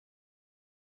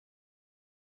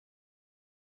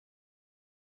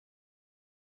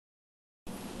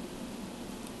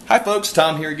Hi folks,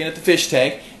 Tom here again at the fish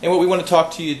tank, and what we want to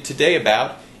talk to you today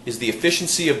about is the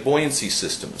efficiency of buoyancy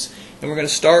systems. And we're going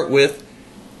to start with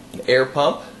an air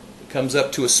pump that comes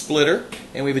up to a splitter,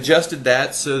 and we've adjusted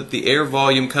that so that the air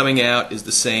volume coming out is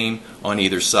the same on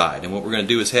either side. And what we're going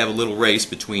to do is have a little race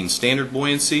between standard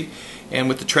buoyancy and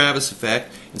with the Travis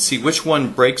effect and see which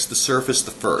one breaks the surface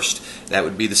the first. That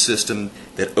would be the system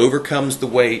that overcomes the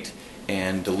weight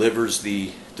and delivers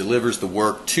the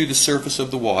work to the surface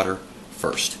of the water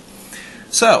first.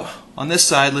 So, on this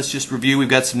side, let's just review. We've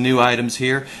got some new items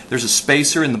here. There's a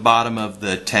spacer in the bottom of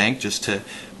the tank just to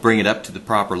bring it up to the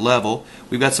proper level.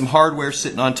 We've got some hardware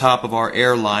sitting on top of our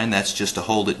air line. That's just to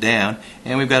hold it down.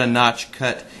 And we've got a notch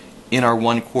cut in our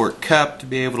 1-quart cup to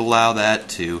be able to allow that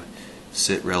to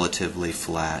sit relatively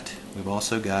flat. We've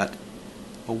also got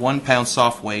a 1-pound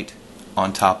soft weight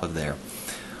on top of there.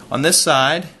 On this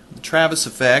side, the Travis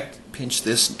effect, pinch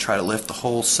this and try to lift the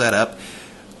whole setup.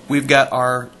 We've got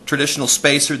our traditional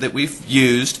spacer that we've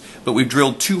used, but we've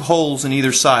drilled 2 holes in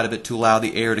either side of it to allow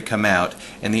the air to come out,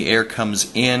 and the air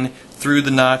comes in through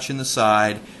the notch in the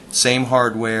side, same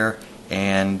hardware,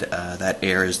 and that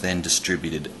air is then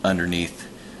distributed underneath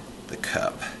the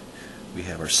cup. We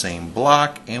have our same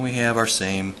block and we have our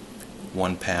same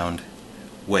 1-pound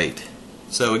weight.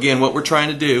 So again, what we're trying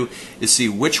to do is see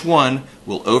which one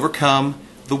will overcome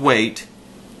the weight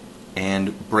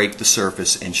and break the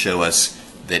surface and show us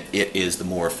that it is the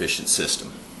more efficient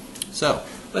system. So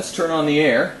let's turn on the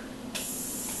air and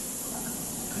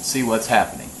see what's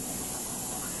happening.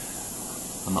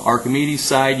 On the Archimedes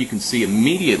side, you can see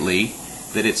immediately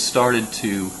that it started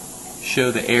to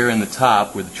show the air in the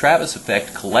top, where the Travis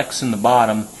effect collects in the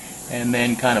bottom and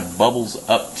then kind of bubbles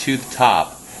up to the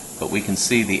top. But we can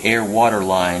see the air-water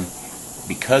line,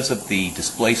 because of the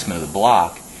displacement of the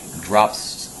block,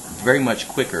 drops very much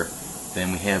quicker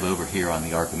than we have over here on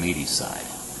the Archimedes side.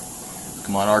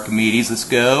 Come on, Archimedes, let's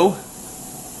go.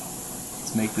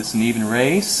 Let's make this an even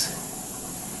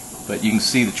race. But you can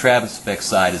see the Travis effect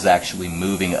side is actually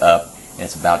moving up, and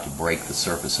it's about to break the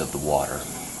surface of the water.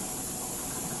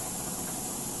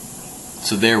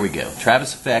 So there we go.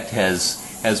 Travis effect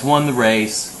has won the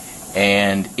race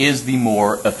and is the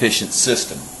more efficient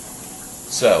system.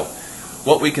 So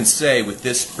what we can say with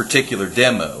this particular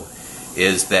demo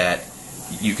is that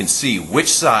you can see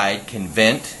which side can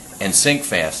vent and sink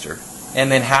faster, and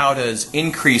then how does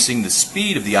increasing the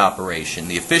speed of the operation,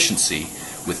 the efficiency,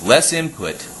 with less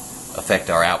input affect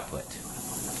our output.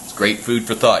 It's great food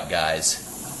for thought,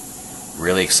 guys.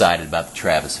 Really excited about the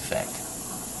Travis effect.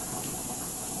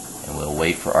 And we'll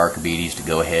wait for Archimedes to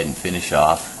go ahead and finish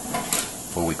off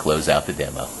before we close out the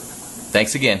demo.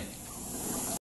 Thanks again.